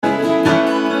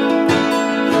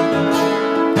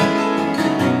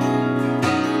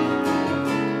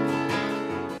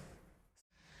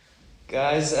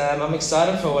guys. I'm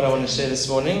excited for what I want to share this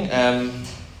morning. I'm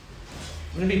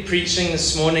going to be preaching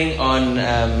this morning on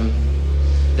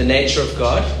the nature of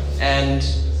God, and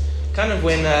kind of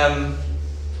when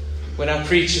I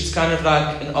preach, it's kind of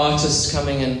like an artist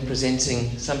coming and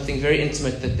presenting something very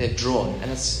intimate that they've drawn,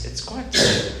 and it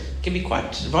can be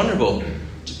quite vulnerable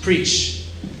to preach.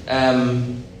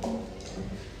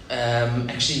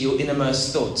 Actually, your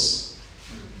innermost thoughts.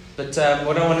 But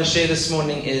what I want to share this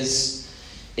morning is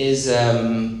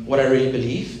what I really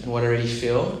believe and what I really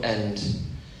feel, and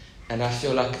I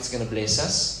feel like it's going to bless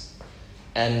us.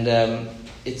 And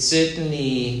it's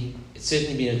certainly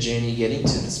been a journey getting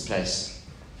to this place.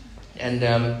 And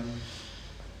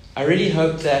I really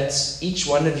hope that each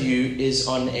one of you is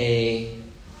on a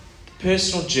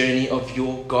personal journey of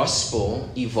your gospel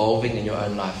evolving in your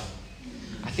own life.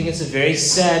 I think it's a very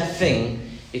sad thing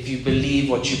if you believe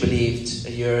what you believed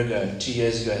a year ago, 2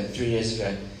 years ago, 3 years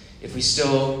ago. If we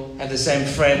still have the same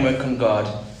framework on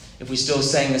God, if we're still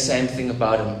saying the same thing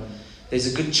about Him, there's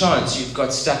a good chance you've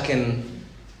got stuck in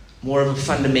more of a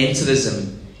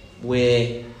fundamentalism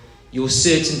where your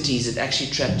certainties had actually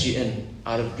trapped you in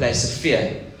out of a place of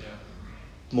fear,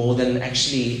 more than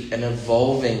actually an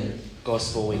evolving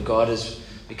gospel where God is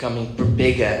becoming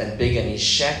bigger and bigger and He's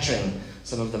shattering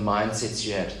some of the mindsets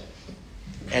you had.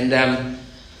 And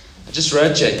I just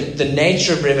wrote you, the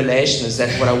nature of revelation is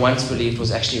that what I once believed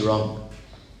was actually wrong.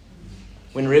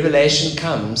 When revelation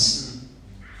comes,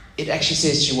 it actually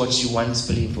says to you what you once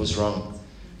believed was wrong,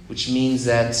 which means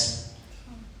that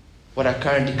what I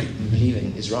currently could be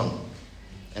believing is wrong,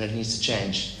 and it needs to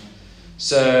change.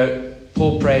 So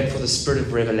Paul prayed for the spirit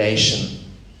of revelation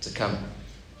to come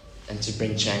and to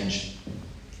bring change.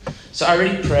 So I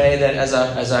really pray that as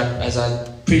I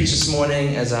preach this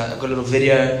morning, I've got a little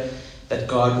video, that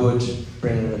God would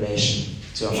bring revelation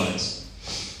to our minds.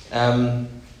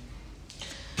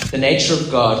 The nature of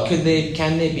God. Can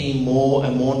there be a more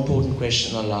important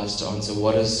question in our lives to answer?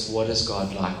 What is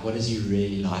God like? What is He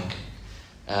really like?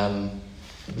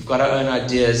 We've got our own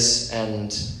ideas, and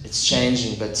it's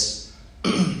changing, but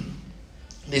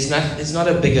there's not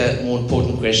a bigger, more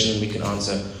important question we can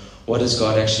answer. What is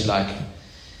God actually like?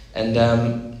 And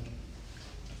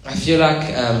I feel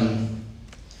like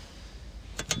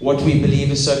what we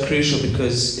believe is so crucial,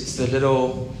 because it's the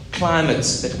little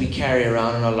climates that we carry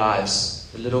around in our lives,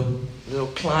 the little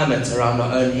climate around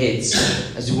our own heads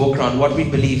as we walk around. What we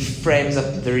believe frames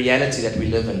up the reality that we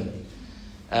live in.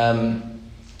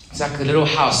 It's like the little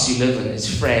house you live in is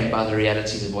framed by the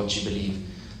realities of what you believe.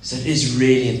 So it is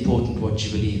really important what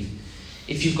you believe.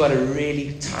 If you've got a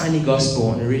really tiny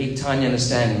gospel and a really tiny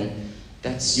understanding,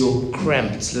 that's your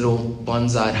cramped little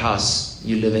bonsai house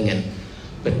you're living in.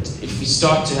 But if we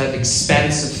start to have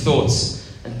expansive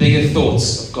thoughts and bigger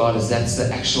thoughts of God, that's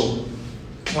the actual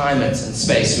climate and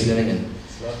space we're living in.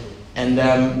 And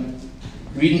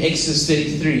reading Exodus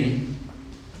 33,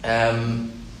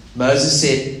 Moses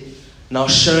said, "Now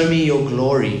show me your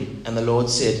glory." And the Lord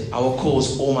said, "I will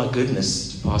cause all my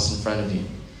goodness to pass in front of you."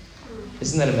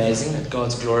 Isn't that amazing that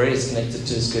God's glory is connected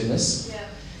to His goodness? Yeah.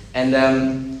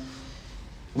 And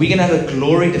we're going to have a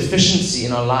glory deficiency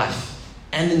in our life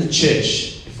and in the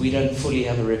church if we don't fully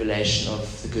have a revelation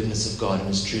of the goodness of God and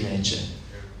His true nature.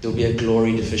 There'll be a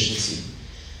glory deficiency.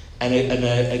 And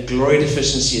a glory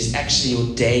deficiency is actually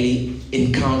your daily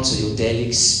encounter, your daily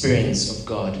experience of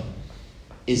God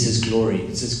is His glory.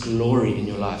 It's His glory in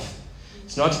your life.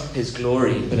 It's not His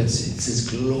glory, but it's His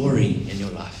glory in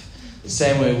your life. The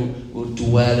same way we'll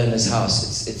dwell in His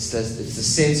house. It's the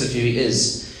sense of who He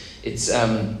is.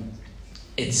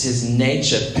 It's His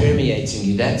nature permeating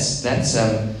you. That's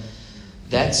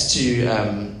to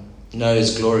know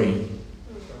His glory.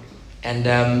 And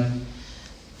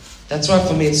that's why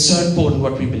for me it's so important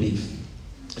what we believe.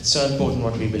 It's so important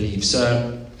what we believe.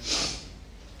 So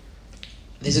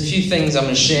there's a few things I'm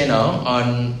going to share now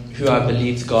on who I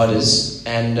believe God is,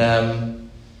 and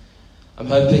I'm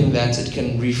hoping that it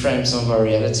can reframe some of our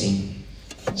reality.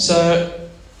 So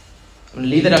I'm going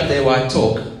to leave it up there while I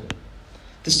talk.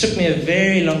 This took me a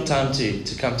very long time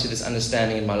to come to this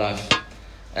understanding in my life.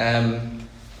 And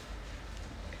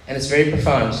it's very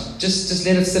profound. Just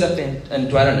let it sit up there and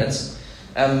dwell on it.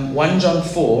 1 John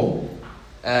 4,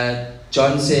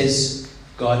 John says,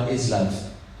 God is love.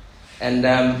 And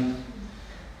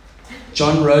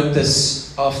John wrote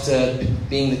this after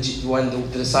being the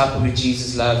disciple who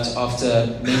Jesus loved,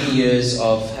 after many years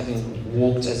of having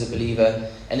walked as a believer.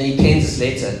 And then he pens his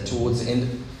letter towards the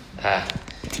end.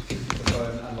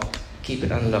 Keep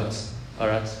it unlocked.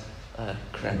 Alright.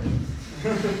 Crap.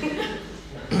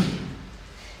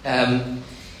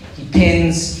 He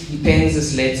pens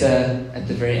this letter at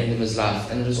the very end of his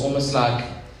life, and it was almost like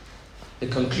the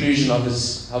conclusion of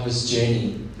his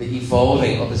journey, the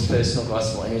evolving of his personal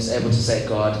gospel, and he was able to say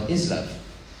God is love.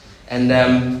 And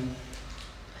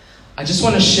I just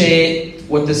want to share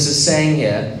what this is saying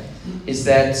here, is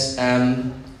that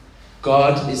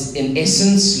God is in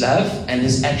essence love, and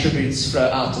his attributes flow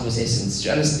out of his essence. Do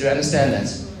you understand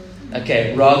that?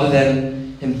 Okay, rather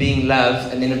than him being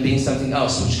love and then him being something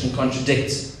else which can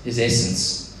contradict his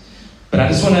essence. But I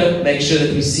just want to make sure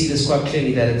that we see this quite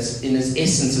clearly, that it's in his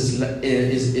essence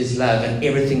is love, and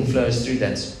everything flows through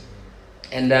that.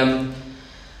 And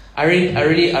I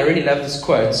really love this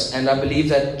quote, and I believe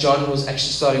that John was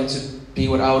actually starting to be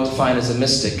what I would define as a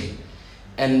mystic.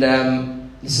 And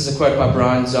this is a quote by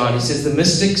Brian Zahn. He says, "The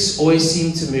mystics always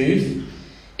seem to move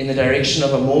in the direction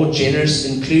of a more generous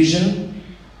inclusion,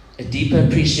 a deeper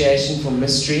appreciation for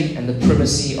mystery, and the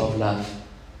primacy of love."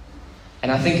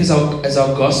 And I think as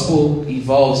our gospel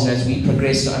evolves and as we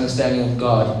progress to understanding of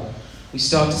God, we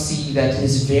start to see that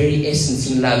his very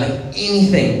essence in love, and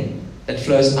anything that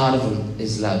flows out of him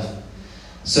is love.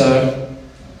 So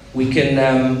we can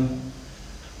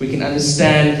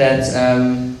understand that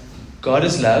God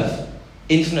is love,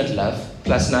 infinite love,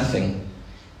 plus nothing.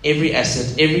 Every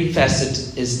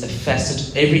facet is a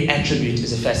facet, every attribute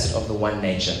is a facet of the one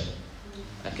nature.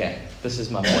 Okay, this is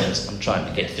my point. I'm trying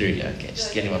to get through here. Okay,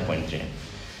 just getting my point through.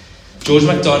 George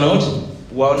MacDonald,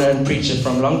 well-known preacher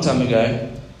from a long time ago,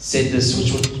 said this,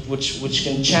 which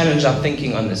can challenge our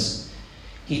thinking on this.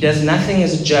 He does nothing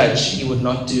as a judge he would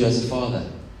not do as a father.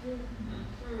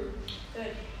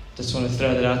 Just want to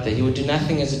throw that out there. He would do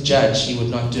nothing as a judge he would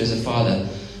not do as a father.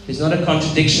 There's not a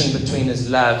contradiction between his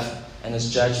love and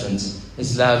his judgment,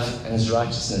 his love and his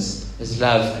righteousness, his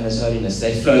love and his holiness.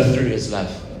 They flow through his love.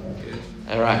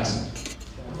 All right.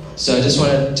 So I just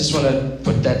want to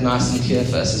put that nice and clear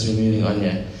for us as we're moving on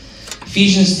here.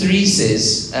 Ephesians 3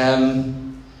 says,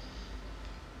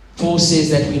 Paul says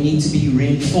that we need to be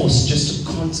reinforced just to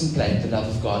contemplate the love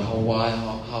of God, how wide,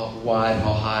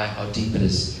 how high, how deep it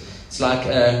is. It's like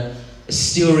a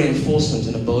steel reinforcement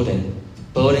in a building. The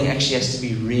building actually has to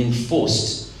be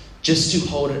reinforced just to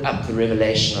hold it up, the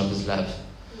revelation of his love.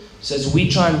 So as we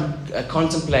try and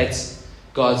contemplate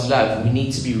God's love, we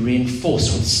need to be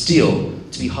reinforced with steel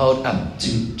to be held up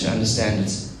to understand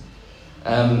it.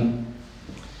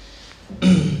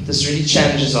 This really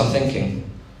challenges our thinking.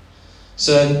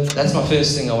 So that's my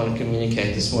first thing I want to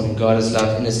communicate this morning. God is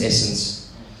love in his essence.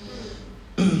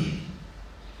 The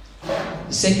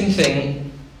second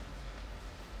thing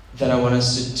that I want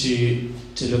us to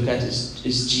look at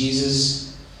is Jesus.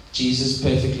 Jesus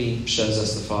perfectly shows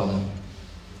us the Father.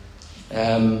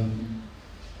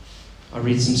 I'll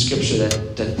read some scripture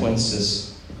that points to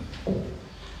this.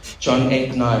 John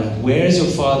 8:9. "Where is your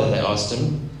Father?" they asked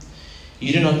him.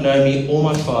 "You do not know me or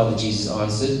my Father," Jesus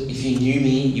answered. "If you knew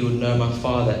me, you would know my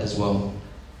Father as well."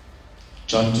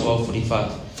 John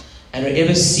 12:45. "And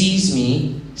whoever sees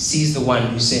me sees the one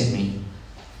who sent me."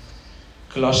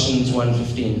 Colossians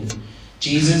 1:15.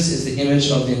 "Jesus is the image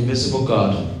of the invisible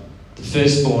God, the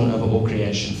firstborn over all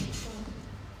creation."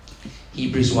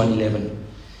 Hebrews 1:11.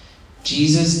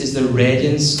 "Jesus is the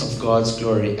radiance of God's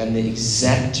glory and the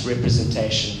exact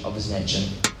representation of his nature."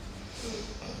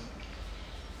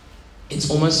 It's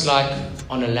almost like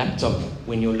on a laptop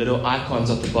when your little icon's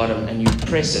at the bottom and you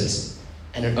press it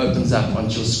and it opens up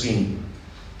onto your screen.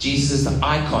 Jesus is the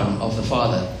icon of the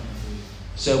Father.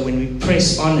 So when we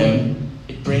press on him,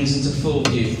 it brings into full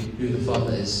view who the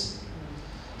Father is.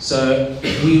 So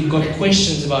if we've got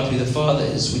questions about who the Father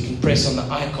is, we can press on the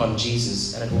icon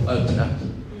Jesus and it will open up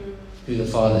who the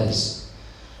Father is.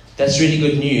 That's really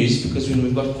good news, because when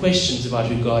we've got questions about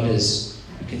who God is,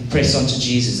 we can press onto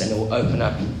Jesus and it will open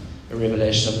up a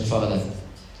revelation of the Father.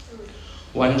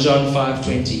 1 John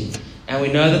 5:20. "And we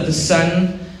know that the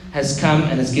Son has come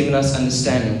and has given us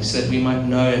understanding, so that we might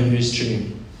know him who is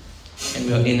true. And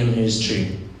we are in him who is true,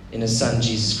 in his Son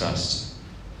Jesus Christ."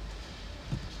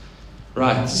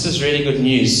 Right, this is really good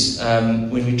news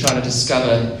when we try to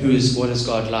discover what is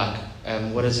God like,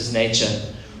 what is his nature.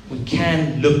 We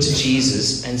can look to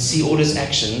Jesus and see all his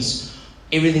actions,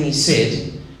 everything he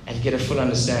said, and get a full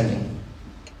understanding.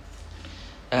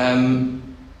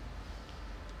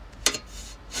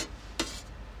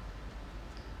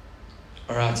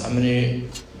 Alright,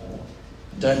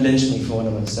 don't lynch me for what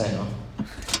I'm going to say now.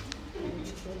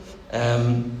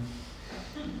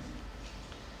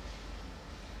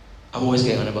 I'm always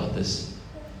getting on about this.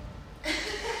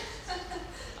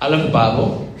 I love the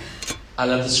Bible. I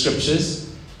love the scriptures.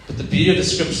 But the beauty of the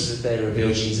scriptures is that they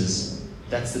reveal Jesus.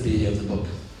 That's the beauty of the book.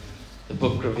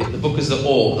 The book is the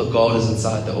ore. The gold is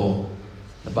inside the ore.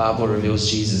 The Bible reveals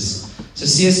Jesus. So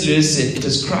C.S. Lewis said, "It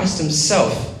is Christ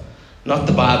himself not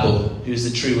the Bible, who is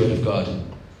the true word of God.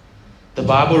 The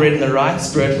Bible read in the right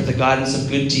spirit with the guidance of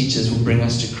good teachers will bring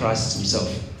us to Christ himself.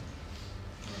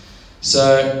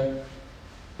 So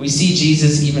we see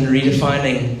Jesus even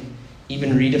redefining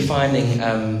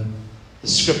the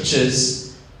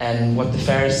scriptures and what the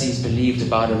Pharisees believed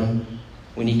about him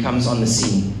when he comes on the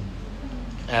scene.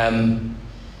 When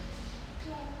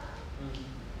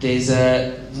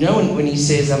he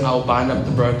says, "I'll bind up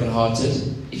the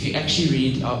brokenhearted." If you actually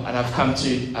read, and I've come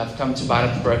to bind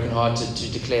up the brokenhearted, to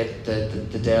declare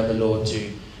the day of the Lord, to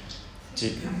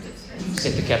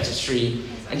set the captives free.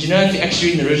 And if you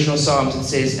actually read in the original Psalms, it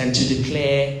says, "and to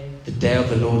declare the day of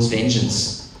the Lord's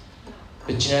vengeance."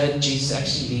 But Jesus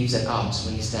actually leaves that out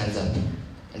when he stands up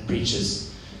and preaches,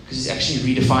 because he's actually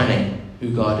redefining who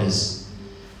God is.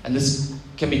 And this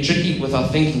can be tricky with our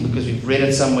thinking because we've read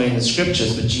it somewhere in the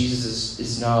scriptures, but Jesus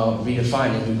is now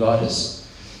redefining who God is.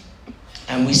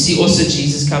 And we see also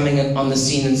Jesus coming on the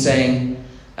scene and saying,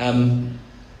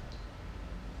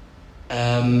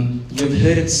 "You've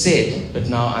heard it said, but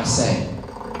now I say."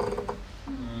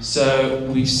 So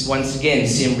we once again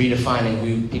see him redefining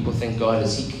who people think God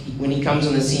is. When he comes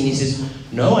on the scene, he says,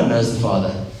 "No one knows the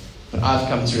Father, but I've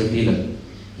come to reveal him."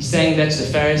 He's saying that to the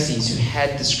Pharisees who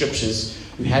had the scriptures,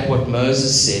 who had what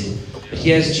Moses said. But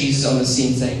here's Jesus on the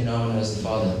scene saying, "No one knows the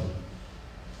Father."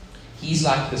 He's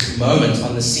like this moment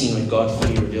on the scene when God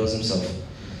fully reveals himself.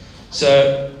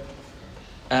 So,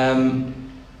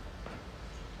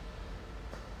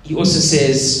 he also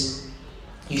says,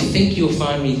 "You think you'll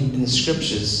find me in the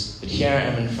scriptures, but here I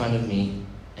am in front of me,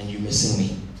 and you're missing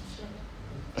me."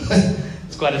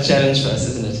 It's quite a challenge for us,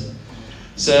 isn't it?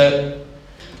 So,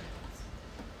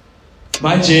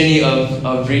 my journey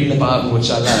of reading the Bible,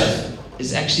 which I love,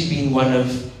 has actually been one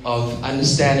of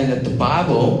understanding that the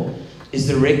Bible is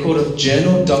the record of I'm just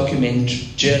going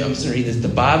to read this. The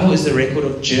Bible is the record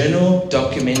of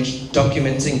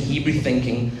documenting Hebrew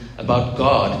thinking about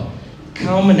God,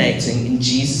 culminating in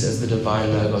Jesus as the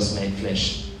divine Logos made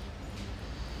flesh.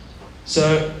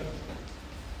 So,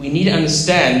 we need to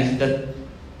understand that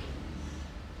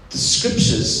the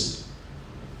scriptures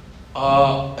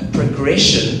are a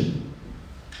progression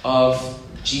of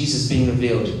Jesus being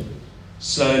revealed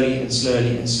slowly and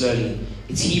slowly and slowly.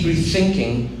 It's Hebrew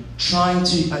thinking trying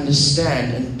to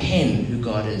understand and pen who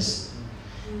God is.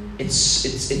 It's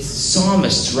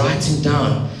psalmists writing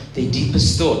down their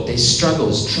deepest thought, their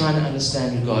struggles, trying to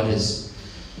understand who God is.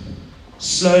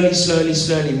 Slowly, slowly,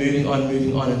 slowly moving on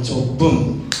until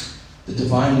boom, the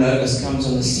divine Logos comes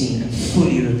on the scene and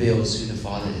fully reveals who the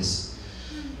Father is.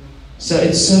 So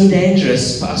it's so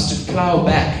dangerous for us to plow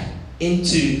back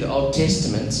into the Old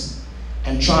Testament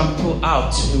and try and pull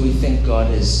out who we think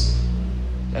God is.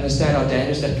 Understand how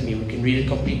dangerous that can be. We can read it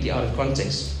completely out of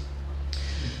context.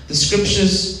 The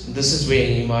scriptures, this is where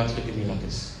you might look at me like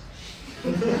this.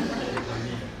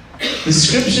 The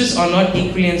scriptures are not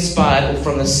equally inspired or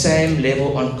from the same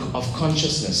level of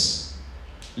consciousness.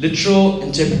 Literal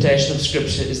interpretation of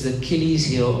scripture is the Achilles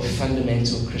heel of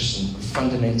fundamental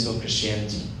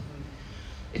Christianity.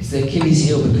 It's the Achilles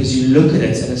heel because you look at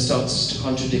it and it starts to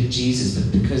contradict Jesus,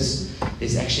 but because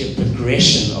there's actually a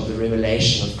progression of the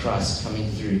revelation of Christ coming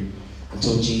through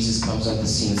until Jesus comes on the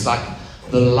scene. It's like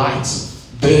the light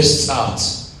bursts out.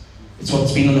 It's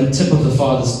what's been on the tip of the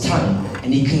Father's tongue,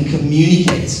 and he can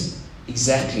communicate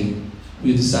exactly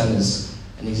who the Son is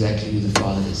and exactly who the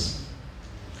Father is.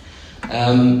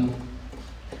 I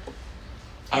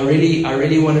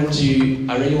really want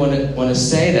to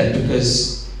say that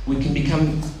because we can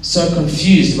become so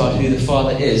confused about who the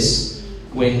Father is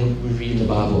when we read the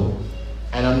Bible.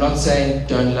 And I'm not saying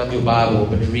don't love your Bible,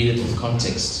 but read it with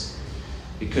context,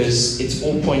 because it's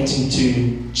all pointing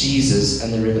to Jesus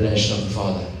and the revelation of the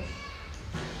Father.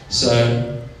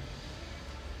 So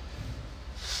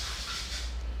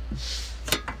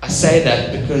I say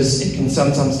that because it can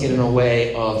sometimes get in the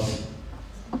way of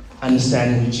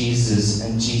understanding who Jesus is,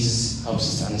 and Jesus helps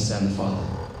us to understand the Father.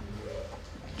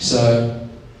 So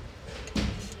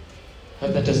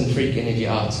hope that doesn't freak any of you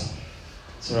out.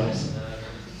 It's alright.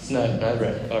 No,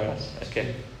 bro. Alright.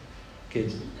 Okay.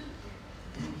 Good.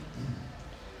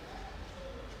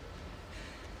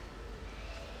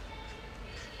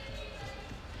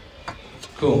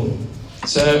 Cool.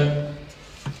 So,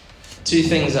 two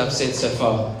things I've said so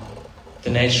far. The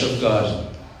nature of God.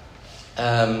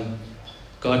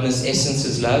 God in his essence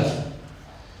is love.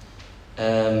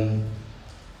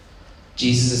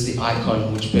 Jesus is the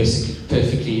icon which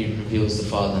perfectly reveals the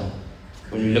Father.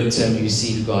 When we look to him, we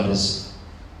see who God is.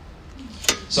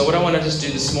 So what I want to just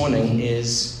do this morning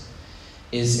is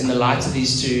in the light of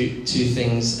these two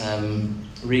things,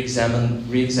 re-examine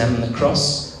the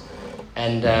cross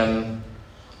and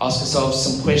ask ourselves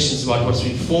some questions about what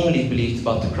we formerly believed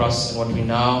about the cross and what we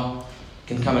now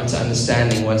can come into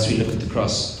understanding once we look at the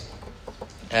cross.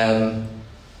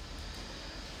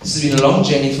 This has been a long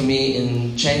journey for me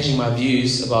in changing my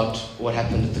views about what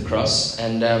happened at the cross,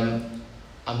 and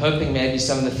I'm hoping maybe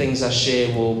some of the things I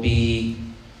share will be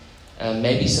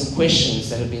maybe some questions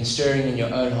that have been stirring in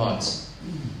your own heart,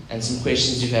 and some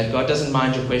questions you've had. God doesn't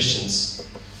mind your questions.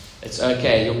 It's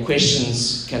okay. Your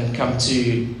questions can come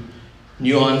to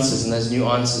new answers, and those new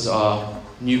answers are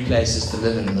new places to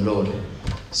live in the Lord.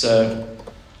 So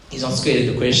He's not scared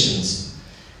of the questions.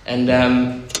 And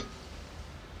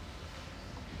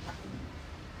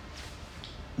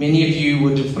many of you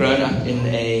would have grown up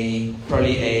in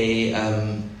probably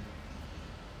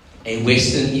a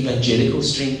Western evangelical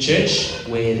stream church,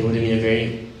 where there would have been a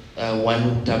very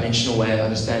one-dimensional way of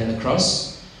understanding the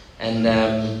cross, and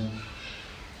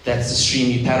that's the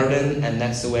stream you paddled in, and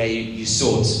that's the way you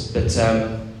saw it. But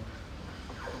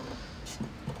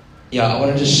I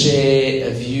wanted to share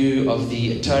a view of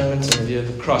the atonement and a view of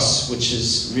the cross, which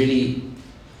has really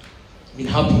been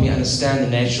helping me understand the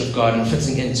nature of God and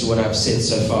fitting into what I've said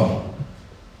so far.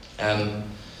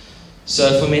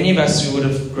 So for many of us, we would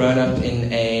have grown up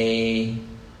in a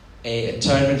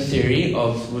atonement theory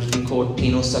of what has been called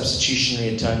penal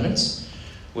substitutionary atonement,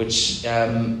 which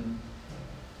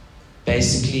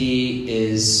basically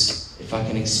is, if I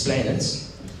can explain it,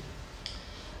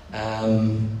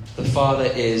 the Father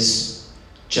is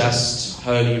just,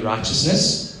 holy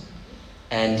righteousness,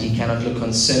 and He cannot look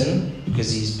on sin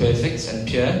because He's perfect and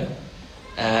pure.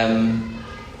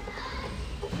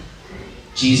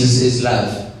 Jesus is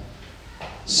love.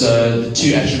 So the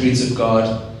two attributes of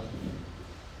God,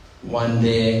 one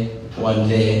there, one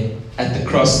there. At the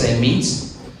cross they meet.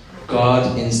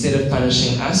 God, instead of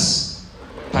punishing us,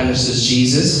 punishes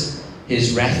Jesus.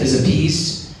 His wrath is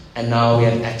appeased, and now we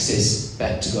have access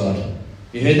back to God.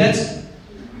 You heard that?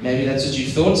 Maybe that's what you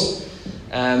thought.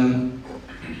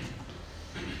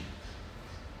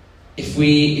 If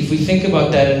we think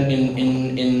about that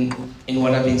in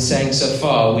what I've been saying so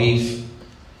far,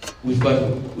 we've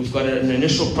got an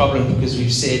initial problem because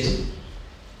we've said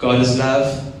God is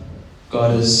love,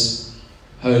 God is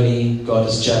holy, God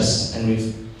is just, and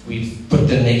we've put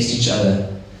them next to each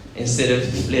other instead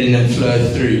of letting them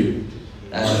flow through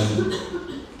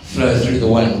the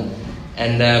one.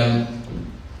 And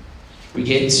we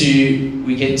get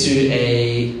to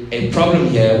a problem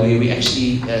here where we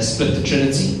actually split the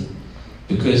Trinity,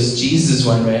 because Jesus is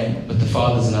one way, but the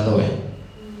Father is another way.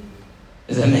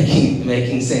 Is that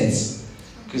making sense?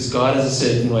 Because God is a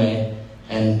certain way,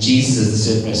 and Jesus is a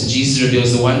certain way. So Jesus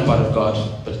reveals the one part of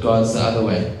God, but God's the other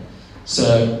way.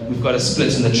 So we've got a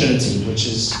split in the Trinity, which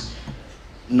is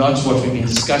not what we've been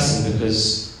discussing,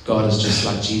 because God is just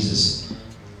like Jesus.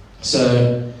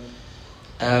 So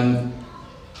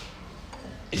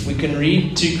if we can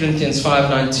read 2 Corinthians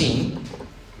 5:19,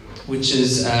 which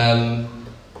is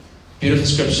beautiful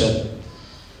scripture.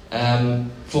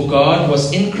 For God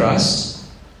was in Christ,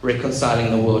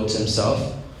 reconciling the world to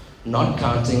Himself, not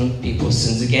counting people's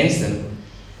sins against them.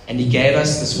 And He gave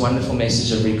us this wonderful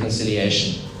message of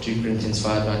reconciliation. 2 Corinthians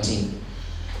 5:19.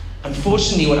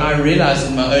 Unfortunately, what I realized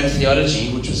in my own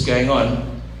theology, which was going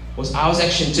on, was I was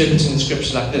actually interpreting the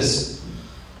scripture like this.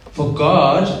 For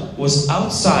God was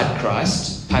outside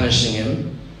Christ, punishing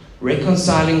Him,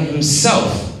 reconciling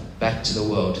Himself back to the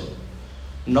world,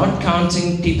 not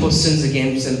counting people's sins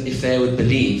against them if they would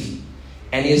believe.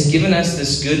 And He has given us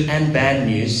this good and bad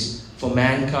news for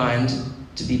mankind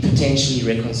to be potentially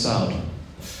reconciled.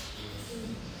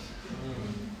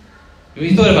 Have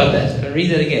you thought about that? I'll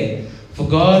read that again. For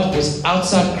God was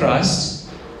outside Christ,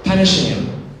 punishing Him,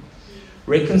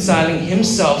 reconciling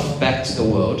Himself back to the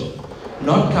world,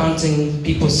 not counting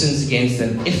people's sins against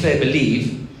them if they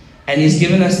believe, and He's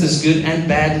given us this good and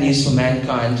bad news for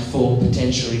mankind for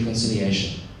potential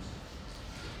reconciliation.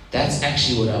 That's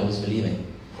actually what I was believing.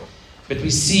 But we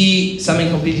see something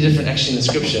completely different actually in the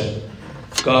scripture.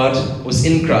 God was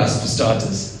in Christ, for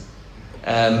starters,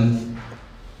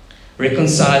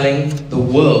 reconciling the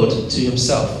world to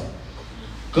Himself.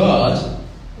 God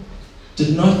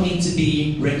did not need to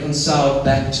be reconciled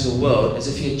back to the world as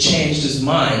if He had changed His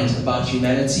mind about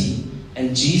humanity,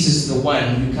 and Jesus is the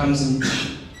one who comes and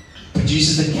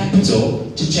produces the capital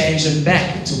to change them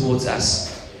back towards us.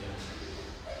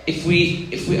 If we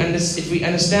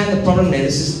understand the problem there,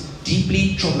 this is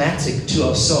deeply traumatic to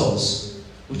our souls,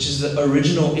 which is the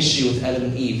original issue with Adam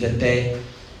and Eve, that they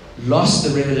lost the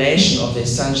revelation of their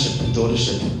sonship and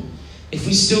daughtership. If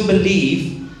we still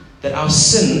believe that our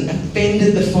sin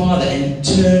offended the Father and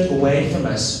He turned away from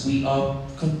us, we are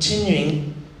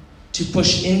continuing to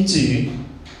push into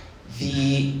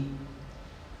the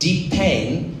deep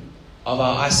pain of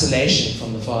our isolation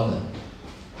from the Father.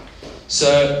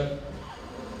 So,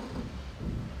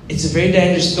 it's a very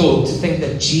dangerous thought to think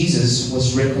that Jesus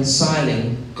was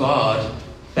reconciling God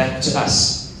back to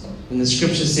us. When the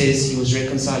scripture says he was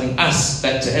reconciling us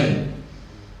back to him,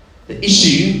 the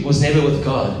issue was never with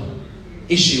God.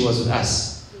 The issue was with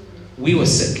us. We were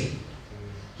sick.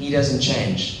 He doesn't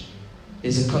change.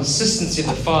 There's a consistency of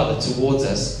the Father towards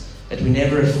us that we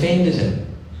never offended him.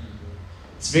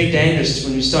 It's very dangerous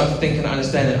when we start to think and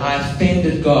understand that I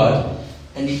offended God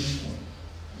and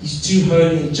He's too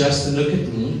holy and just to look at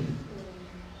me.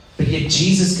 But yet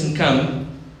Jesus can come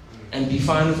and be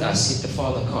fine with us, yet the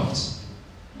Father can't.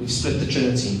 We've split the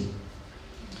Trinity.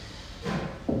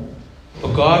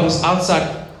 For God was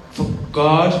outside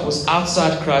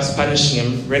Christ punishing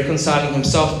him, reconciling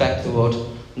himself back to the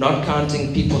world, not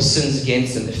counting people's sins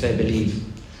against them if they believe.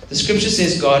 The scripture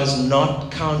says God is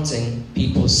not counting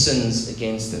people's sins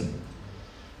against them.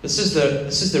 This is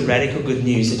the radical good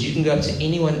news, that you can go up to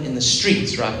anyone in the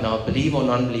streets right now, believe or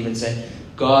non-believe, and say,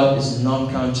 God is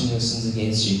not counting your sins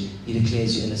against you. He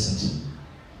declares you innocent.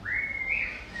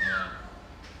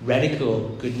 Radical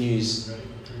good news.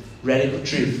 Radical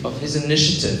truth of his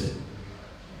initiative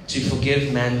to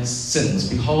forgive man's sins.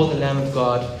 Behold the Lamb of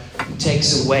God who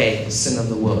takes away the sin of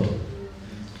the world.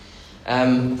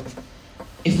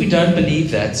 If we don't believe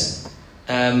that,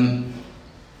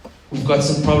 we've got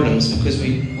some problems, because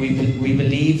we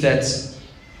believe that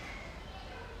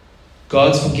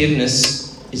God's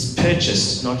forgiveness is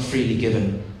purchased, not freely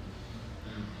given.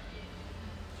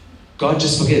 God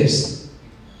just forgives.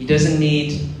 He doesn't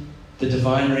need the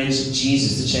divine reigns of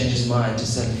Jesus to change his mind to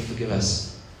suddenly forgive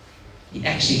us. He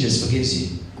actually just forgives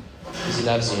you because he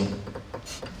loves you.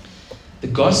 The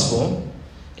gospel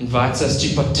invites us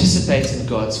to participate in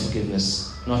God's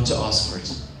forgiveness, not to ask for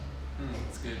it.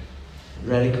 That's good.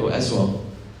 Radical as well.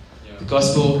 Yeah. The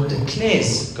gospel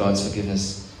declares God's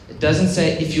forgiveness. It doesn't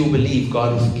say if you believe,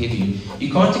 God will forgive you.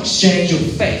 You can't exchange your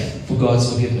faith for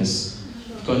God's forgiveness.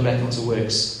 You've gone back into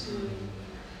works.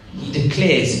 He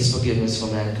declares his forgiveness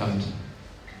for mankind.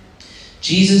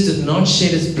 Jesus did not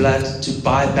shed his blood to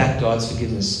buy back God's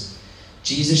forgiveness.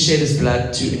 Jesus shed his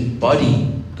blood to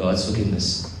embody God's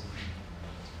forgiveness.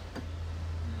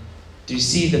 Do you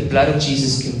see the blood of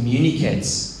Jesus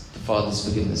communicates the Father's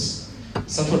forgiveness?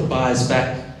 It's not what buys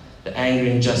back the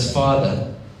angry and just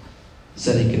Father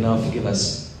so that he can now forgive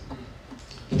us.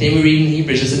 But then we read in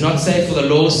Hebrews, does it not say, for the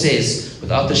law says,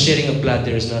 without the shedding of blood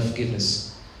there is no forgiveness?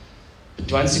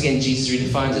 But once again, Jesus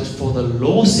redefines it, for the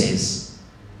law says.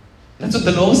 That's what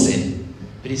the law said,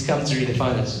 but he's come to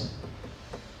redefine it.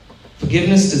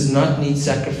 Forgiveness does not need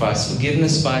sacrifice.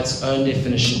 Forgiveness by its own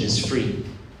definition is free.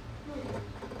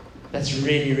 That's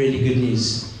really, really good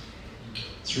news.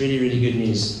 It's really, really good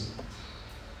news.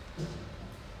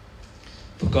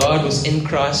 For God was in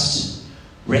Christ,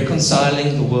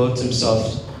 reconciling the world to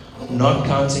himself, not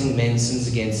counting men's sins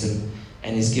against him,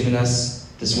 and he's given us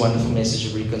this wonderful message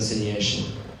of reconciliation.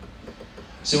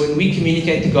 So when we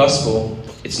communicate the gospel,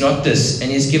 it's not this,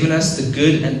 and he's given us the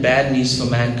good and bad news for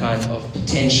mankind of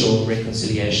potential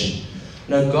reconciliation.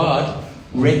 No, God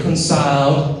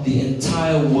reconciled the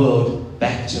entire world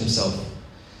back to himself.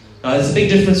 Now there's a big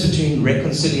difference between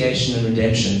reconciliation and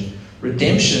redemption.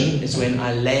 Redemption is when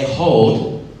I lay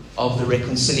hold of the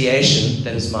reconciliation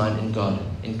that is mine in God,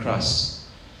 in Christ.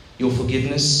 Your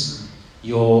forgiveness,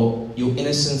 your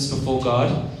innocence before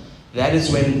God, that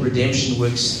is when redemption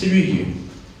works through you.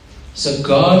 So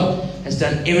God has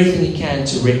done everything he can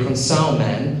to reconcile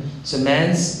man. So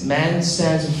man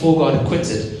stands before God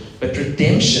acquitted. But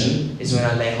redemption is when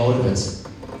I lay hold of it.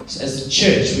 So as the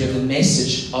church, we have the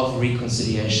message of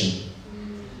reconciliation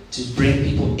to bring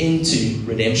people into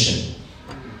redemption.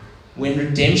 When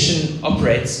redemption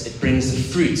operates, it brings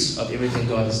the fruits of everything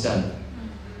God has done.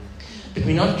 But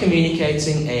we're not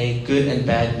communicating a good and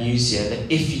bad news here,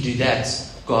 that if you do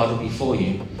that, God will be for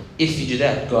you. If you do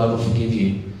that, God will forgive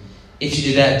you. If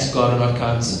you do that, God will not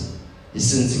count his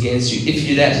sins against you. If you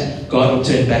do that, God will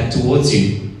turn back towards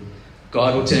you.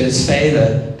 God will turn his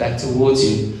favor back towards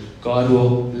you. God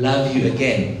will love you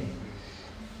again.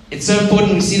 It's so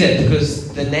important we see that,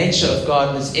 because the nature of God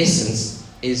and his essence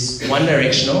is one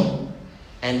directional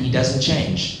and he doesn't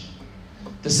change.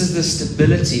 This is the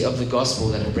stability of the gospel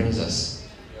that it brings us.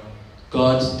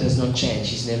 God does not change.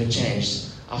 He's never changed.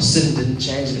 Our sin didn't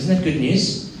change him. Isn't that good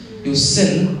news? Your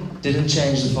sin didn't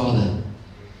change the Father.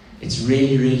 It's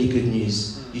really, really good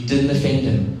news. You didn't offend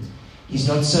him. He's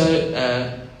not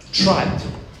so tripe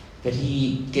that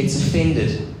he gets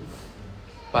offended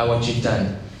by what you've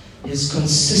done. His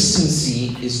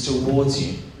consistency is towards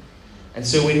you. And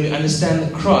so when we understand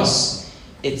the cross,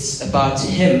 it's about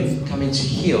Him coming to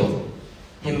heal,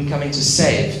 Him coming to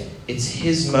save. It's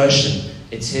His motion.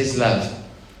 It's His love.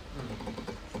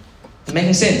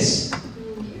 Making sense?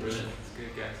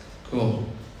 Cool.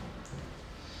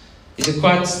 It's a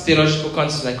quite theological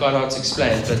concept and quite hard to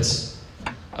explain, but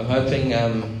I'm hoping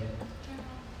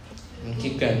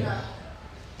keep going.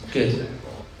 Good.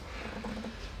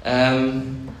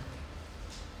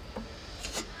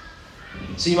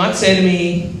 So you might say to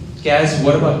me, Gaz,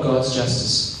 what about God's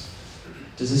justice?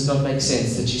 Does this not make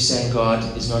sense that you're saying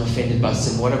God is not offended by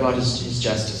sin? What about His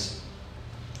justice?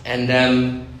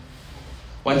 And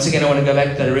once again, I want to go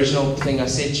back to that original thing I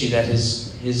said to you, that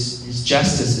His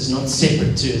justice is not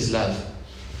separate to His love.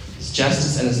 His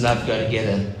justice and His love go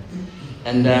together.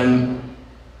 And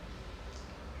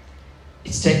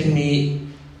it's taken me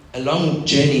a long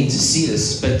journey to see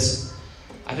this, but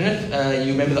I don't know if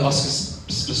you remember the Oscar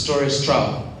Pistorius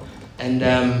trial. And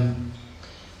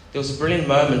there was a brilliant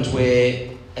moment where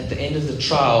at the end of the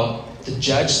trial, the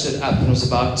judge stood up and was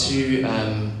about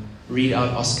to read out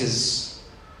Oscar's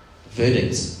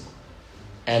verdict.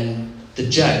 And the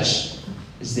judge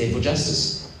is there for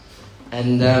justice.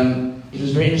 And it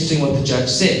was very interesting what the judge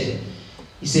said.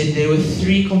 He said there were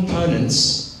three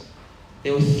components.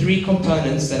 There were three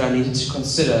components that I needed to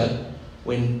consider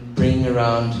when bringing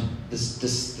around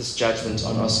this judgment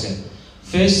on Oscar.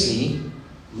 Firstly,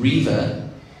 Reva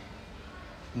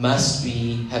must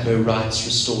have her rights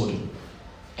restored,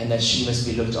 and that she must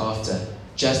be looked after.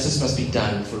 Justice must be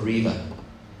done for Reva.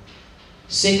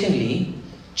 Secondly,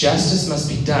 justice must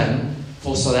be done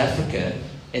for South Africa,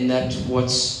 in that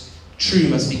what's true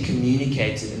must be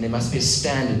communicated, and there must be a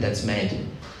standard that's made.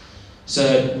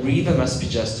 So Reva must be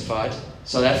justified,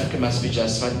 South Africa must be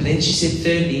justified. But then she said,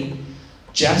 thirdly,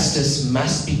 justice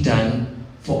must be done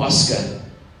for Oscar.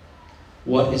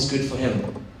 What is good for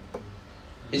him?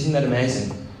 Isn't that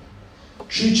amazing?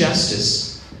 True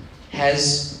justice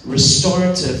has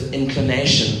restorative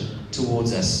inclination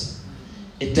towards us.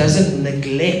 It doesn't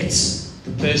neglect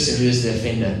the person who is the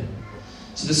offender.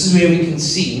 So this is where we can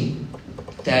see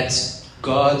that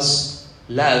God's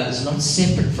love is not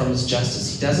separate from His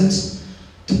justice. He doesn't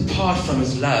depart from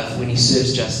His love when He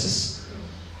serves justice,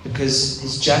 because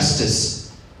His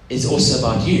justice is also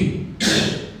about you.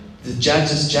 The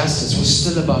judge's justice was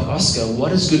still about Oscar.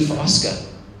 What is good for Oscar?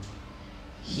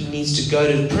 He needs to go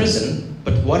to prison,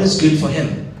 but what is good for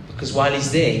him? Because while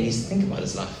he's there, he needs to think about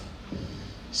his life.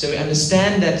 So we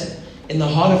understand that in the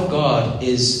heart of God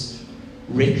is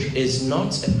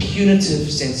not a punitive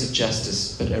sense of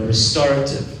justice, but a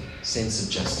restorative sense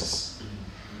of justice.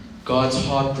 God's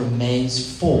heart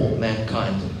remains for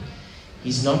mankind.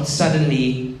 He's not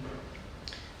suddenly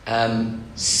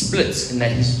split in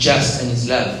that He's just and He's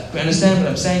love. You understand what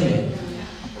I'm saying there?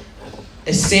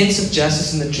 A sense of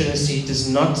justice in the Trinity does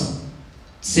not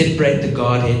separate the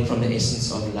Godhead from the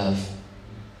essence of love.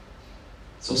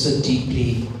 It's also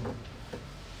deeply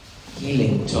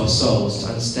healing to our souls to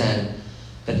understand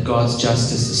that God's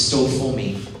justice is still for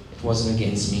me. It wasn't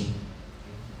against me.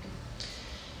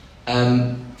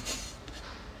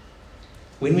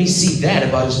 When we see that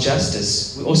about His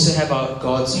justice, we also have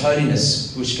God's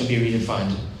holiness, which can be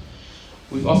redefined.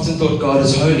 We've often thought God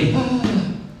is holy.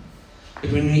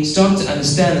 But when we start to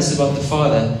understand this about the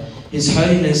Father, His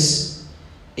holiness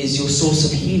is your source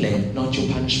of healing, not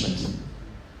your punishment.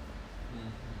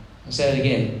 I'll say that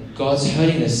again. God's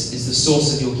holiness is the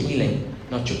source of your healing,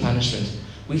 not your punishment.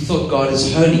 We thought God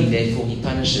is holy, therefore He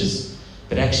punishes.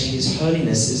 But actually His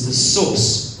holiness is the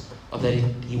source of that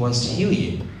He wants to heal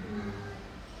you.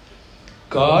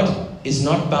 God is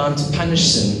not bound to punish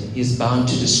sin. He is bound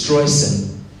to destroy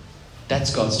sin.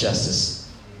 That's God's justice.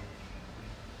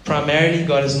 Primarily,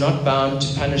 God is not bound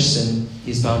to punish sin.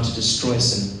 He is bound to destroy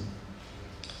sin.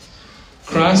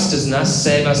 Christ does not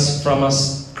save us from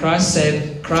us. Christ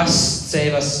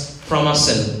save us from our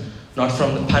sin, not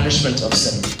from the punishment of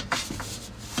sin.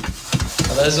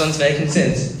 Are those ones making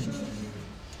sense?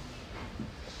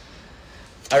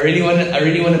 I really want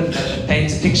to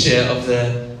paint a picture of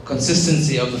the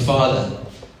consistency of the Father,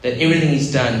 that everything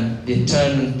He's done, the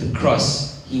atonement, the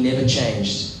cross, He never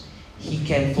changed. He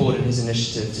came forward in His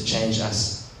initiative to change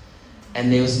us.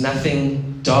 And there was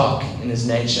nothing dark in His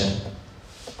nature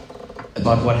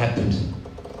about what happened.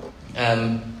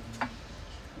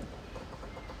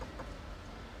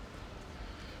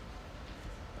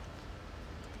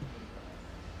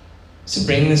 So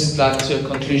bringing this slide to a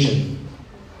conclusion.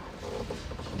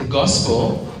 The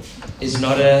gospel is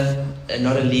not a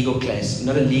legal case.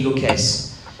 Not a legal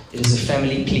case. It is a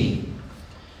family plea.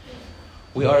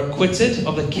 We are acquitted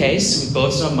of the case we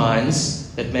built in our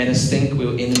minds that made us think we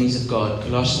were enemies of God.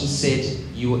 Colossians said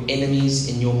you were enemies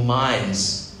in your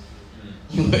minds.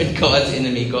 You weren't God's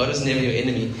enemy. God was never your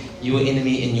enemy. You were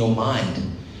enemy in your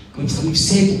mind. We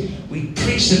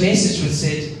preached a message which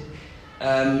said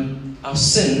our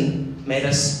sin made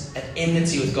us at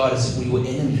enmity with God, as if we were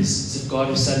enemies, as if God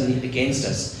was suddenly against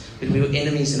us, but we were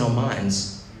enemies in our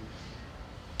minds.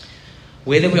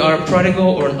 Whether we are a prodigal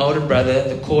or an older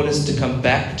brother, the call is to come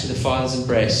back to the Father's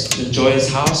embrace, to enjoy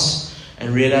His house, and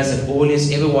realize that all He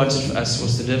has ever wanted for us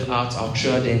was to live out our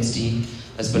true identity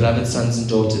as beloved sons and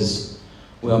daughters.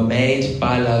 We are made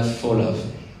by love for love.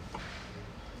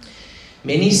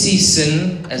 Many see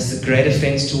sin as the great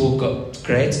offense toward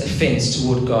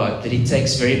God that He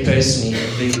takes very personally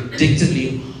and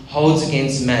vindictively holds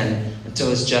against man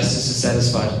until His justice is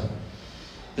satisfied.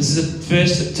 This is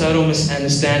first a total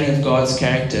misunderstanding of God's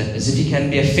character, as if He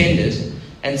can be offended,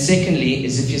 and secondly,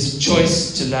 as if He has a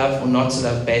choice to love or not to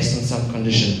love based on some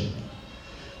condition.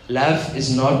 Love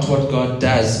is not what God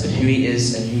does, but who He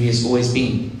is and who He has always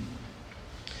been.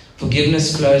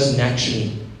 Forgiveness flows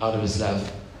naturally out of His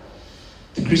love.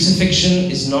 The crucifixion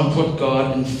is not what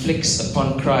God inflicts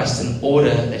upon Christ in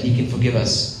order that He can forgive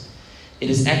us. It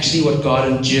is actually what God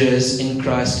endures in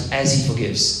Christ as He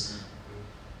forgives.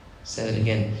 Say that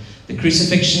again. The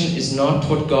crucifixion is not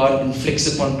what God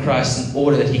inflicts upon Christ in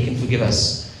order that He can forgive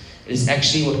us. It is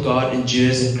actually what God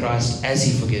endures in Christ as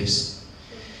He forgives.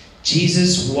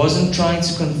 Jesus wasn't trying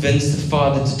to convince the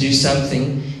Father to do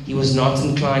something He was not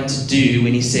inclined to do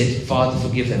when He said, "Father,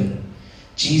 forgive them."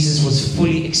 Jesus was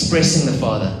fully expressing the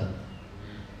Father.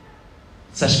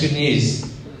 Such good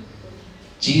news.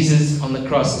 Jesus on the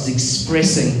cross is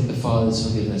expressing the Father's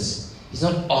forgiveness. He's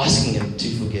not asking Him to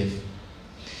forgive.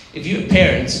 If you're a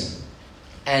parent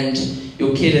and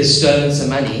your kid has stolen some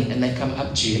money and they come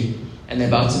up to you and they're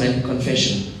about to make a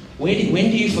confession,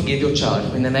 when do you forgive your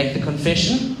child? When they make the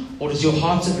confession? Or does your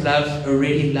heart of love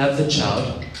already love the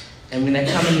child? And when they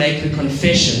come and make the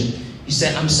confession, you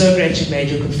say, "I'm so glad you made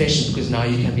your confession because now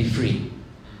you can be free."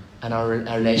 And our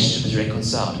relationship is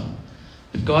reconciled.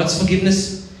 But God's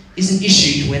forgiveness isn't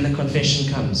issued when the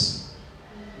confession comes.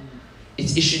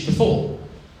 It's issued before.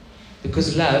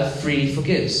 Because love freely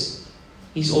forgives.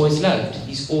 He's always loved.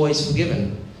 He's always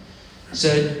forgiven.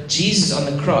 So Jesus on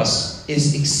the cross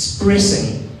is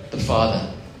expressing the Father.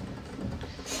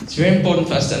 It's very important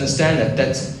for us to understand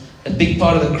that a big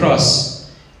part of the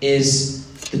cross is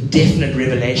the definite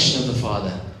revelation of the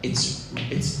Father. It's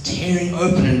tearing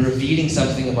open and revealing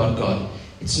something about God.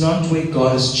 It's not where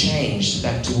God has changed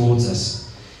back towards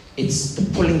us. It's the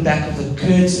pulling back of the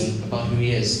curtain about who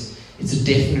He is. It's a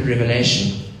definite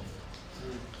revelation.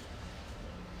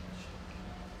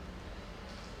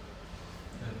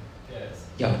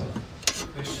 Yeah.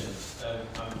 Question.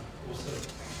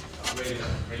 I'm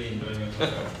really enjoying it. I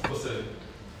also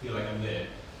feel like I'm there.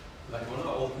 Like one of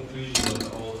the old conclusions of the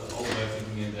old way of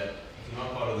thinking is that if you're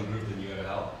not part of the group, then you go to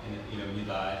hell. And you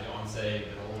die, you're unsaved,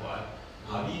 the whole life.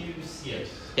 How do you see it?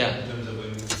 Yeah. In terms of when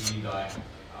you die? I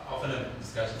often have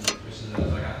discussions with Christians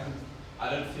and like I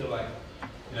don't feel like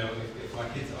if my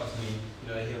kids ask me,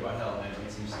 they hear about hell and it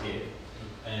makes them scared.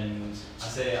 And I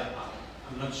say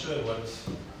I'm not sure what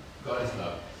God is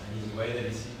love, and the way that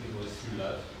He sees people is through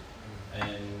love.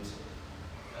 And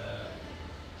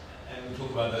we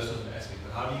talk about those sorts of aspects.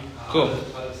 But how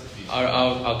does it feel?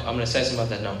 I'm going to say something about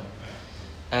that now.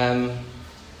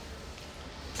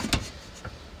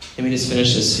 Let me just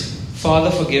finish this. Father,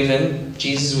 forgive them.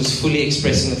 Jesus was fully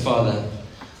expressing the Father.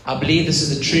 I believe this is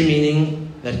the true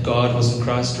meaning that God was in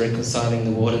Christ, reconciling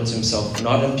the world unto Himself,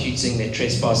 not imputing their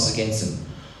trespasses against Him.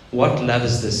 What love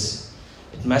is this?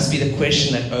 It must be the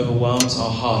question that overwhelms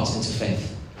our heart into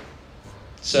faith.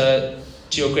 So,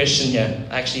 to your question here,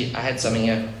 actually, I had something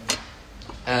here.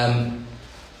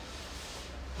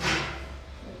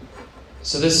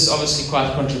 So this is obviously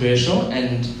quite controversial,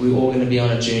 and we're all going to be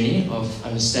on a journey of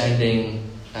understanding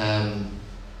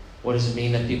what does it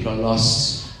mean that people are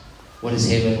lost, what is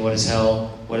heaven, what is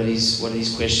hell, what are these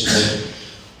questions.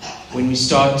 When we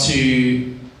start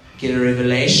to get a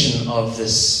revelation of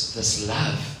this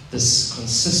love, this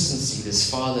consistency, this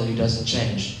Father who doesn't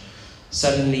change,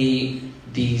 suddenly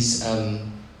these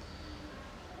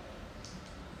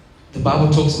the Bible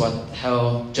talks about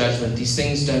hell, judgment, these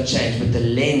things don't change, but the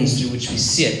lens through which we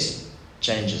see it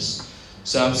changes.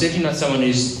 So I'm certainly not someone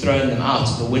who's thrown them out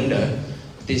of the window.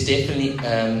 There's definitely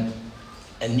a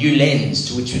new lens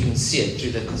to which we can see it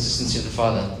through the consistency of the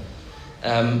Father.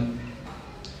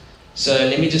 So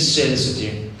let me just share this with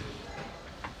you.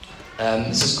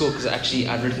 This is cool because actually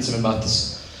I'd written something about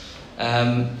this.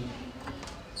 The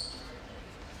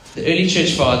early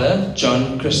church father,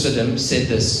 John Chrysostom, said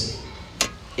this: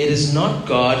 It is not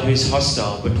God who is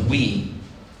hostile, but we.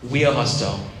 We are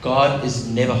hostile. God is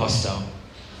never hostile.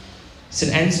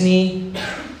 St. Anthony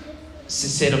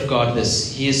said of God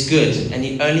this: He is good, and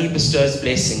He only bestows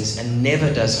blessings and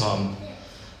never does harm.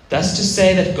 Thus to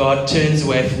say that God turns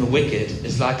away from the wicked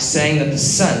is like saying that the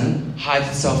sun hides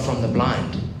itself from the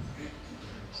blind.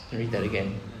 I'll read that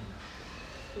again.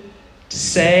 To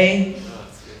say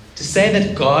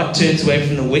that God turns away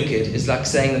from the wicked is like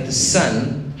saying that the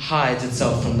sun hides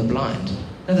itself from the blind.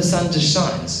 No, the sun just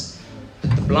shines.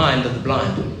 But the blind are the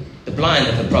blind. The blind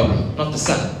are the problem, not the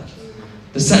sun.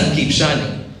 The sun keeps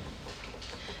shining.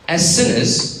 As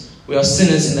sinners, we are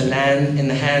sinners in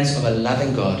the hands of a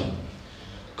loving God.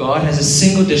 God has a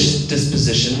single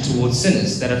disposition towards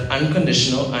sinners, that of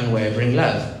unconditional, unwavering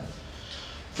love.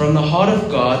 From the heart of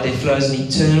God there flows an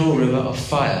eternal river of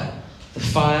fire, the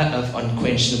fire of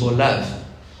unquenchable love.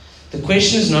 The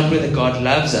question is not whether God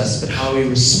loves us, but how we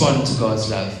respond to God's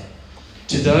love.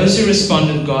 To those who respond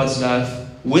in God's love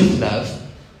with love,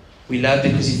 we love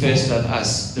because He first loved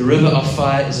us. The river of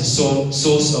fire is a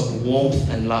source of warmth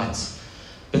and light.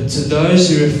 But to those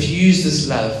who refuse this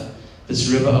love, this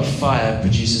river of fire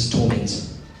produces torment.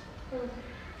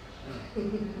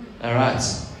 Alright.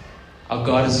 Our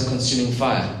God is a consuming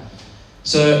fire.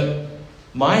 So,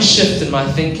 my shift in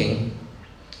my thinking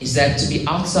is that to be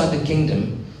outside the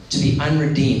kingdom, to be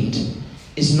unredeemed,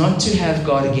 is not to have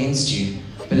God against you,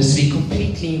 but is to be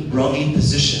completely wrongly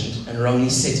positioned and wrongly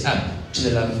set up to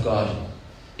the love of God.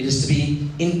 It is to be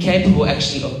incapable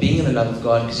actually of being in the love of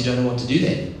God because you don't know what to do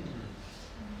there.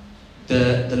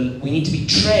 We need to be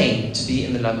trained to be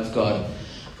in the love of God.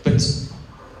 But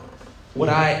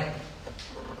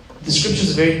the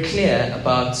scriptures are very clear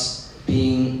about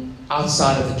being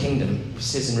outside of the kingdom. It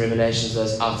says in Revelation,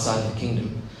 those outside of the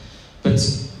kingdom. But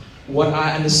what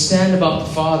I understand about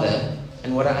the Father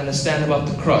and what I understand about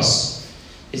the cross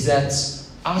is that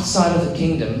outside of the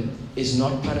kingdom is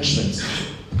not punishment,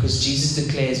 because Jesus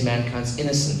declares mankind's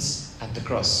innocence at the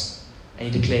cross,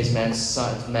 and He declares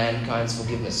mankind's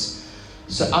forgiveness.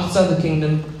 So outside the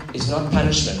kingdom is not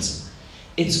punishment.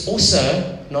 It's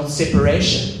also not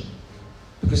separation.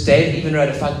 Because David even wrote,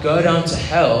 if I go down to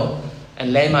hell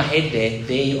and lay my head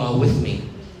there you are with me.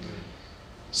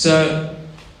 So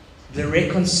the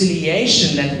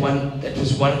reconciliation that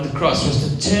was won at the cross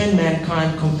was to turn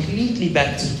mankind completely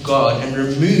back to God and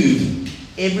remove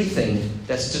everything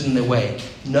that stood in their way.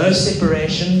 No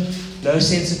separation, no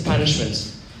sense of punishment.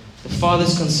 The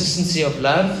Father's consistency of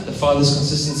love, the Father's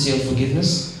consistency of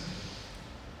forgiveness,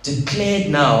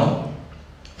 declared now,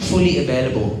 fully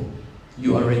available.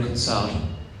 You are reconciled.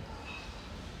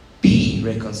 Be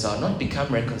reconciled, not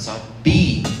become reconciled.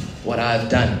 Be what I have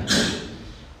done.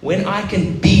 When I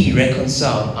can be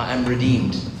reconciled, I am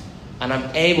redeemed. And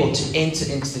I'm able to enter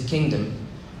into the kingdom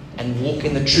and walk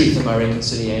in the truth of my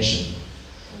reconciliation.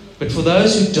 But for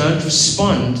those who don't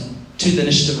respond to the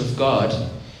initiative of God,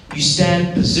 you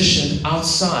stand positioned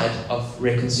outside of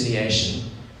reconciliation,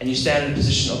 and you stand in a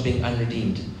position of being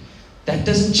unredeemed. That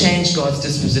doesn't change God's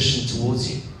disposition towards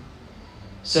you.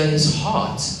 So His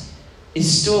heart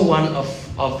is still one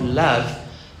of love,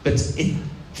 but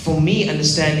for me,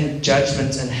 understanding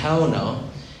judgment and hell now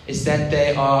is that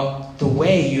they are the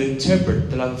way you interpret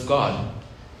the love of God.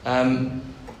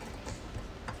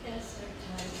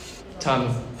 Time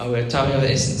of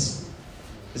the essence.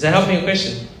 Does that help me your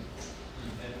question?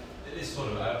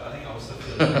 I think I also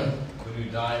feel like when we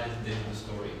die at the end of the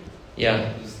story,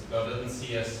 yeah. God doesn't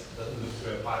see us, doesn't look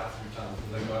through a pipe through time.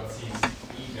 Like God sees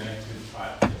me going through the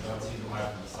pipe. God sees the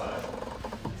pipe on the side.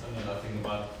 Something I think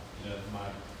about, my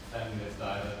family that's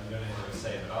died, I'm going to have to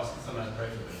say, but asking someone to pray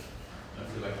for them. I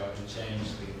feel like God can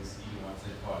change things even once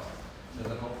they pass. So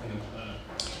the whole thing of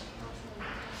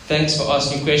Thanks for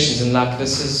asking questions, and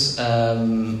this is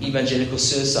evangelical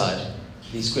suicide.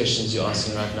 These questions you're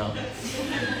asking right now.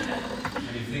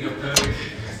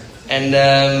 And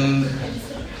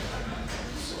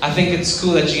I think it's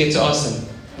cool that you get to ask them.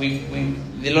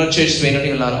 There are a lot of churches where you're not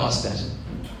even allowed to ask that.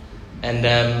 And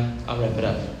I'll wrap it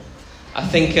up. I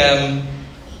think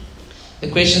the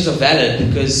questions are valid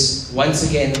because once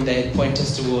again they point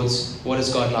us towards what is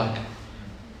God like?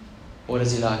 What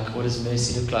is He like? What does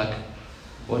mercy look like?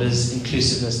 What does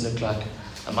inclusiveness look like?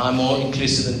 Am I more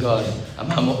inclusive than God?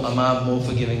 Am I more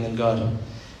forgiving than God?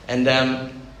 And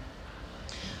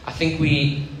I think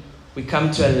we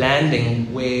come to a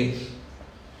landing where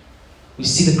we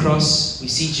see the cross, we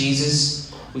see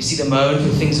Jesus, we see the moment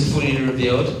where things are fully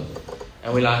revealed,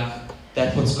 and we're like,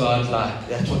 that's what God is like,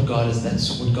 that's what God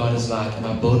is like, and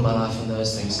I build my life on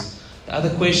those things. The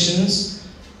other questions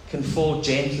can fall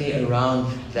gently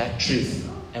around that truth,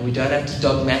 and we don't have to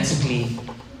dogmatically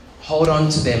hold on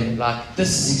to them like this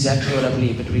is exactly what I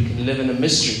believe, but we can live in a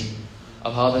mystery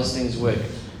of how those things work.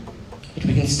 But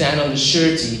we can stand on the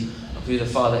surety of who the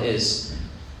Father is,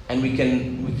 and there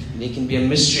can be a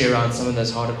mystery around some of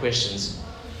those harder questions.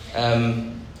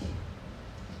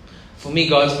 For me,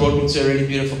 God's brought me to a really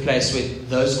beautiful place where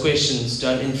those questions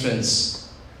don't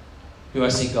influence who I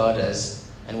see God as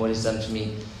and what He's done for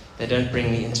me. They don't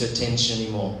bring me into attention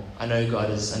anymore. I know who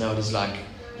God is. I know what He's like.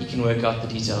 He can work out the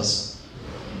details.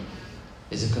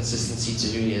 There's a consistency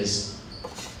to who He is.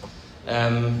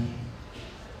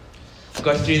 I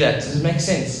got through that. Does it make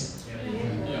sense?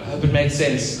 I hope it makes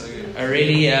sense. I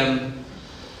really, I'm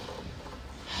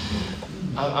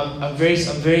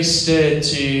very stirred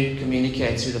to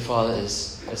communicate who the Father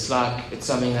is. It's like it's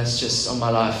something that's just on my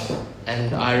life,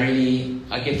 and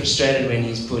I get frustrated when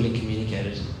He's poorly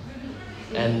communicated,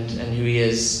 and who He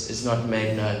is not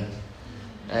made known.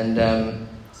 And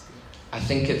I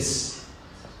think it's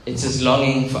His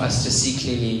longing for us to see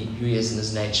clearly who He is in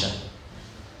His nature,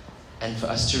 and for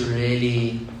us to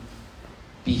really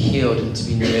be healed and to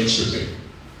be nurtured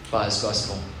by His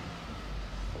gospel.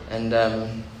 And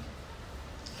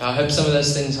I hope some of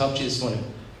those things helped you this morning.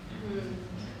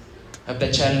 I hope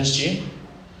they challenged you,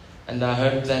 and I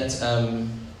hope that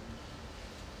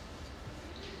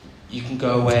you can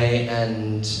go away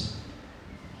and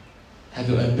have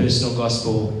your own personal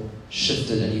gospel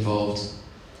shifted and evolved,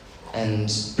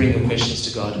 and bring your questions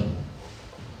to God.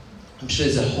 I'm sure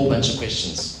there's a whole bunch of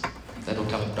questions that will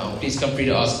come up now. Please come free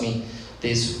to ask me.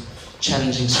 There's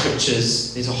challenging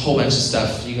scriptures. There's a whole bunch of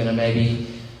stuff. You're going to maybe,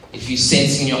 if you're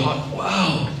sensing in your heart,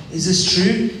 wow, is this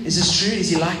true? Is this true? Is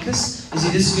He like this? Is He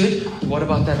this good? What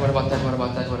about that? What about that? What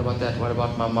about that? What about that? What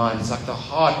about my mind? It's like the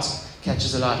heart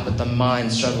catches a lot, but the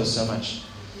mind struggles so much.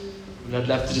 I'd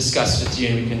love to discuss with you,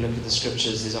 and we can look at the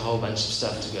scriptures. There's a whole bunch of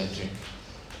stuff to go through.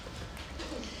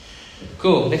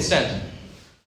 Cool. Let's stand.